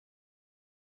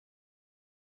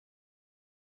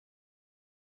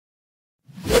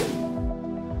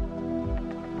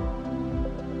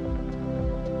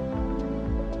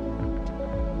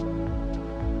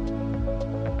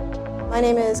My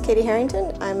name is Katie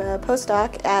Harrington. I'm a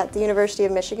postdoc at the University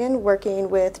of Michigan working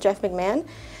with Jeff McMahon.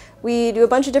 We do a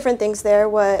bunch of different things there.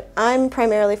 What I'm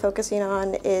primarily focusing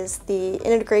on is the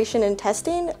integration and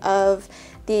testing of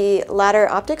the ladder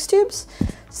optics tubes.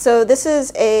 So this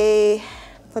is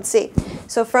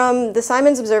so from the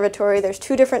Simons Observatory, there's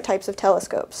two different types of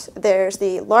telescopes. There's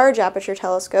the large aperture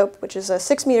telescope, which is a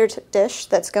 6-meter dish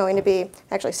that's going to be,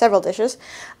 actually several dishes,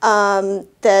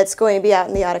 that's going to be out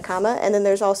in the Atacama. And then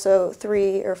there's also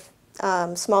three or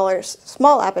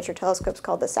small aperture telescopes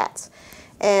called the SATs.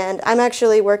 And I'm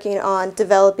actually working on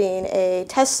developing a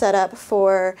test setup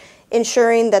for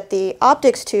ensuring that the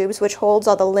optics tubes, which holds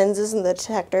all the lenses and the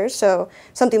detectors, so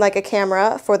something like a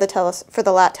camera for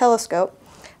the LAT telescope,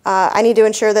 I need to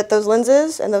ensure that those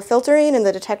lenses and the filtering and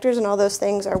the detectors and all those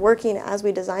things are working as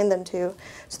we designed them to,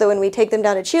 so that when we take them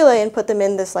down to Chile and put them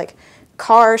in this like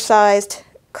car-sized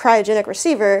cryogenic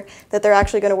receiver, that they're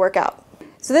actually going to work out.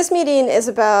 So this meeting is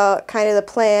about kind of the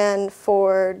plan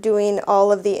for doing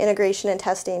all of the integration and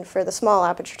testing for the small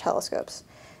aperture telescopes.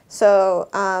 So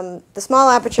the small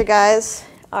aperture guys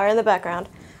are in the background.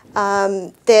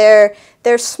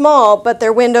 They're small, but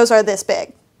their windows are this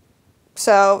big.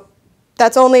 So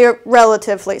that's only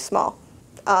relatively small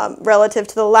relative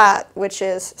to the LAT, which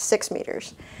is 6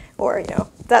 meters, or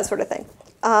that sort of thing.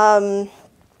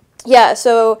 Yeah,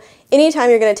 so anytime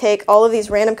you're going to take all of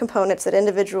these random components that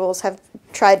individuals have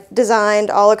designed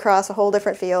all across a whole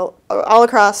different field, all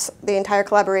across the entire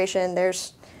collaboration,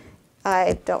 there's,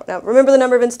 I don't know, remember the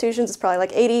number of institutions, it's probably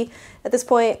like 80 at this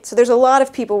point. So there's a lot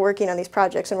of people working on these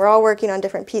projects, and we're all working on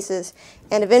different pieces,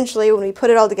 and eventually when we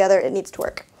put it all together, it needs to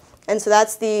work. And so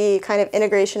that's the kind of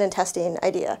integration and testing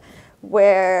idea,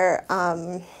 where,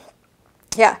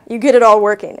 yeah, you get it all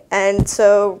working. And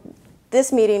so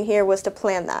this meeting here was to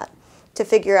plan that, to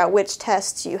figure out which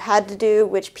tests you had to do,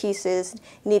 which pieces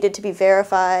needed to be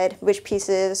verified, which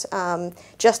pieces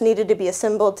just needed to be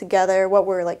assembled together, what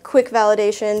were like quick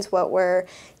validations, what were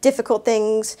difficult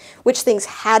things, which things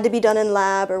had to be done in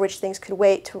lab, or which things could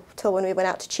wait till when we went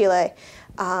out to Chile.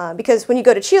 Because when you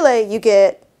go to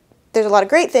Chile, there's a lot of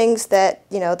great things that,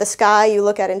 the sky you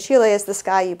look at in Chile is the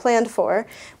sky you planned for,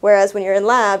 whereas when you're in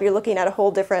lab, you're looking at a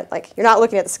whole different, you're not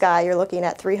looking at the sky, you're looking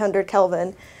at 300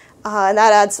 Kelvin, and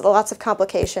that adds lots of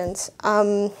complications.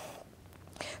 So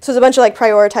there's a bunch of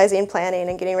prioritizing, planning,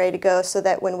 and getting ready to go so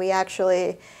that when we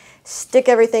actually stick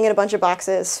everything in a bunch of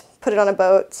boxes, put it on a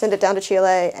boat, send it down to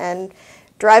Chile, and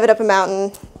drive it up a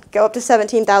mountain, go up to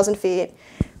 17,000 feet,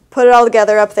 put it all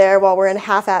together up there while we're in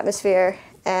half atmosphere,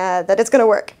 that it's going to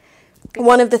work.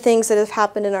 One of the things that has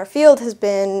happened in our field has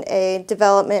been a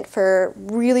development for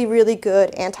really, really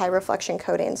good anti-reflection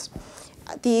coatings.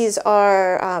 These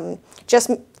are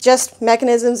just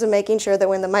mechanisms of making sure that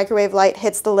when the microwave light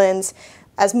hits the lens,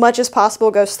 as much as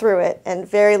possible goes through it and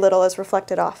very little is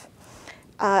reflected off.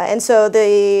 And so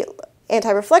the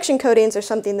anti-reflection coatings are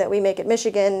something that we make at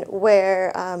Michigan,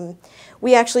 where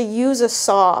we actually use a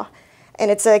saw. And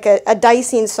it's like a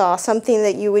dicing saw, something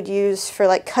that you would use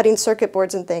for cutting circuit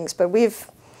boards and things. But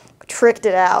we've tricked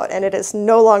it out, and it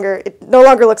no longer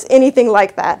looks anything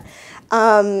like that.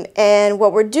 And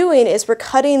what we're doing is we're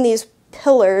cutting these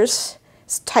pillars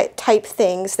type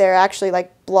things. They're actually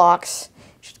like blocks.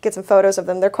 You should get some photos of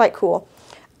them. They're quite cool.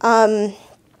 And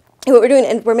what we're doing,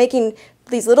 and we're making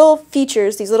these little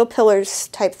features, these little pillars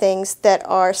type things that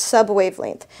are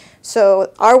sub-wavelength.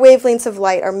 So our wavelengths of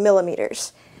light are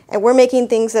millimeters. And we're making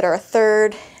things that are a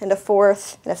third and a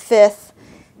fourth and a fifth,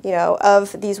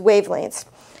 of these wavelengths.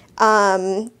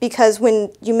 Because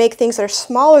when you make things that are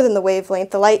smaller than the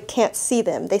wavelength, the light can't see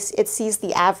them. It sees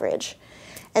the average.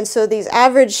 And so these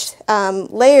average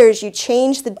layers, you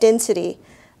change the density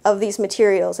of these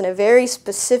materials in a very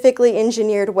specifically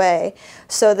engineered way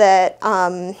so that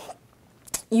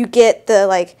you get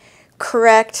the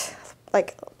correct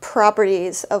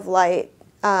properties of light,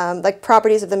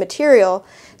 properties of the material,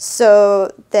 so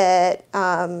that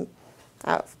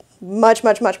much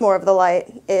more of the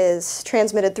light is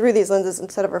transmitted through these lenses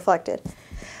instead of reflected.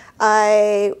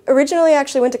 I originally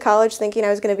actually went to college thinking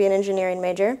I was going to be an engineering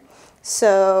major.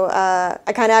 So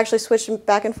I kind of actually switched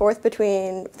back and forth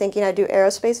between thinking I'd do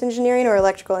aerospace engineering or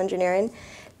electrical engineering.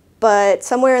 But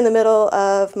somewhere in the middle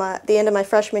of the end of my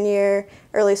freshman year,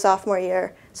 early sophomore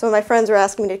year, some of my friends were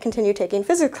asking me to continue taking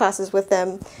physics classes with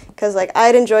them because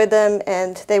I'd enjoyed them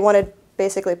and they wanted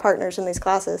basically partners in these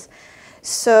classes.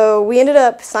 So we ended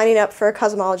up signing up for a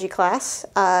cosmology class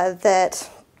that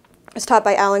was taught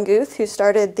by Alan Guth, who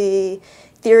started the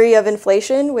theory of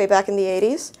inflation way back in the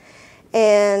 80s.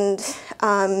 And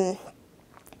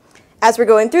as we're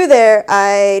going through there,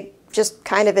 I just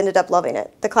kind of ended up loving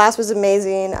it. The class was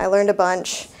amazing. I learned a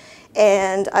bunch.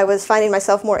 and I was finding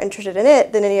myself more interested in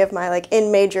it than any of my like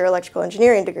in-major electrical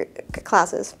engineering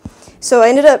classes. So I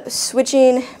ended up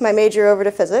switching my major over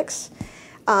to physics.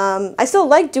 I still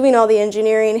liked doing all the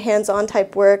engineering, hands-on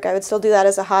type work. I would still do that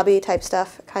as a hobby type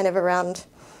stuff, kind of around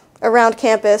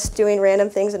campus, doing random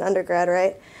things in undergrad,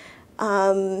 right?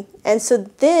 And so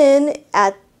then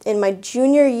in my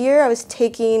junior year, I was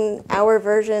taking our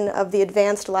version of the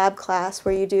advanced lab class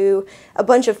where you do a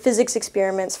bunch of physics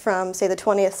experiments from, say, the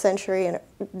 20th century and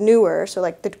newer, so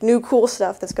like the new cool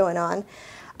stuff that's going on.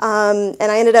 And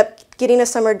I ended up getting a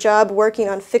summer job working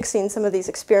on fixing some of these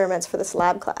experiments for this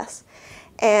lab class.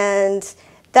 And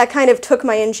that kind of took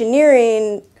my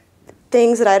engineering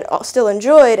things that I'd still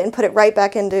enjoyed and put it right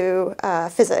back into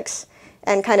physics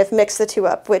and kind of mix the two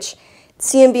up, which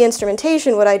CMB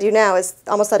instrumentation, what I do now, is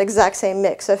almost that exact same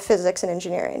mix of physics and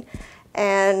engineering.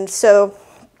 And so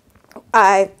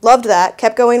I loved that,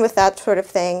 kept going with that sort of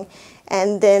thing,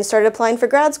 and then started applying for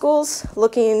grad schools,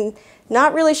 looking,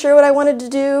 not really sure what I wanted to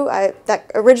do.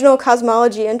 That original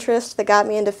cosmology interest that got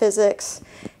me into physics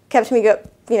kept me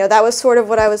that was sort of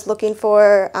what I was looking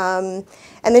for. And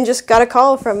then just got a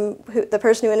call from the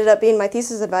person who ended up being my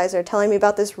thesis advisor telling me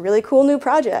about this really cool new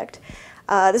project.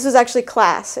 This was actually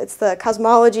CLASS. It's the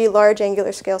Cosmology Large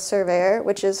Angular Scale Surveyor,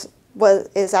 which is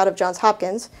out of Johns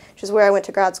Hopkins, which is where I went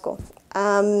to grad school.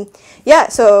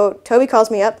 So Toby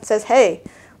calls me up and says, hey,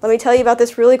 let me tell you about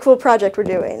this really cool project we're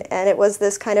doing. And it was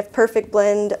this kind of perfect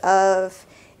blend of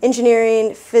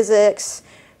engineering, physics,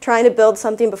 trying to build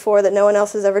something before that no one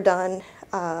else has ever done,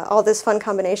 all this fun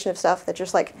combination of stuff that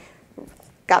just like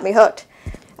got me hooked.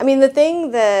 I mean, the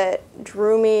thing that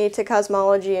drew me to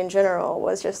cosmology in general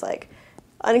was just like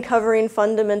uncovering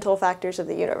fundamental factors of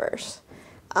the universe.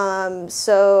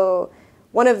 So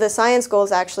one of the science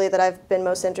goals actually that I've been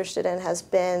most interested in has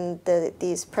been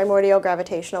these primordial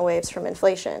gravitational waves from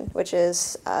inflation, which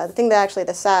is the thing that actually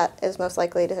the SAT is most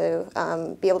likely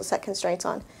to be able to set constraints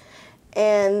on.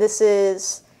 And this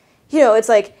is, it's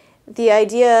like the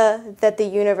idea that the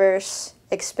universe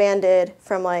expanded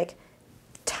from like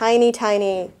tiny,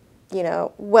 tiny,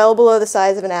 well below the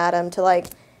size of an atom to like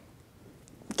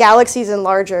galaxies and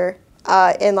larger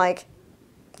in like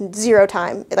zero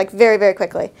time, like very, very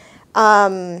quickly.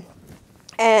 And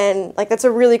like that's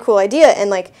a really cool idea. And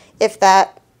like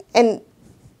and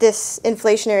this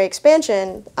inflationary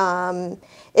expansion,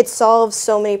 it solves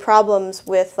so many problems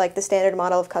with like the standard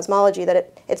model of cosmology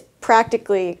that it's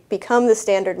practically become the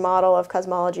standard model of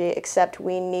cosmology, except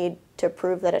we need to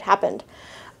prove that it happened.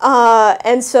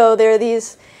 And so there are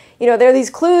these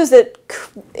clues that,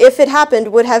 if it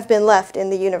happened, would have been left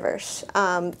in the universe.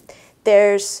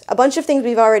 There's a bunch of things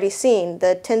we've already seen.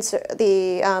 The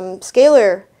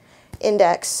scalar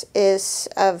index is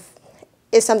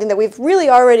something that we've really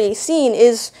already seen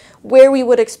is where we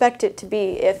would expect it to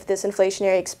be if this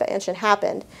inflationary expansion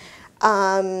happened.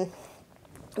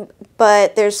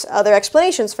 But there's other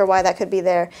explanations for why that could be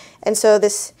there. And so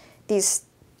these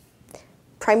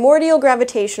primordial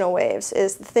gravitational waves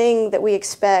is the thing that we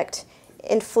expect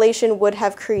inflation would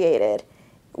have created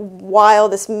while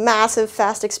this massive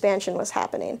fast expansion was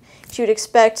happening. So you'd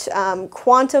expect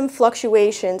quantum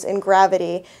fluctuations in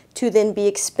gravity to then be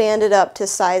expanded up to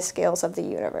size scales of the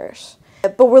universe.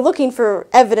 But we're looking for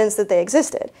evidence that they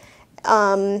existed.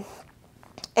 And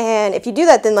if you do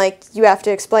that, then like you have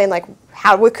to explain like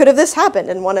what could have this happened,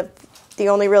 and one of the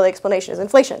only real explanation is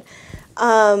inflation.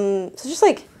 So just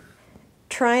like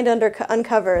trying to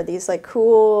uncover these like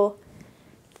cool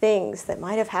things that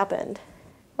might have happened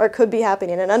or could be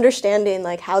happening, and understanding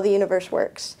like how the universe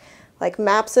works. Like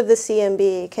maps of the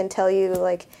CMB can tell you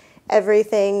like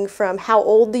everything from how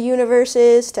old the universe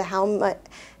is to how much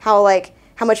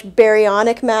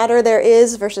baryonic matter there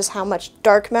is versus how much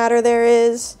dark matter there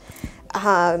is,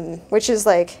 which is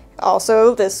like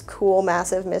also this cool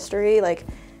massive mystery. Like,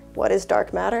 what is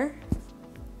dark matter?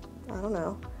 I don't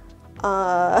know.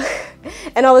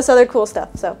 And all this other cool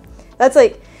stuff. So that's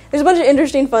like, there's a bunch of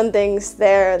interesting fun things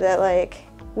there that like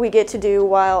we get to do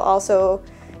while also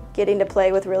getting to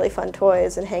play with really fun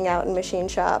toys and hang out in machine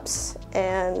shops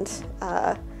and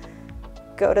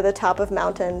go to the top of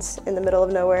mountains in the middle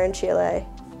of nowhere in Chile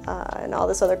and all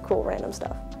this other cool random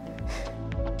stuff.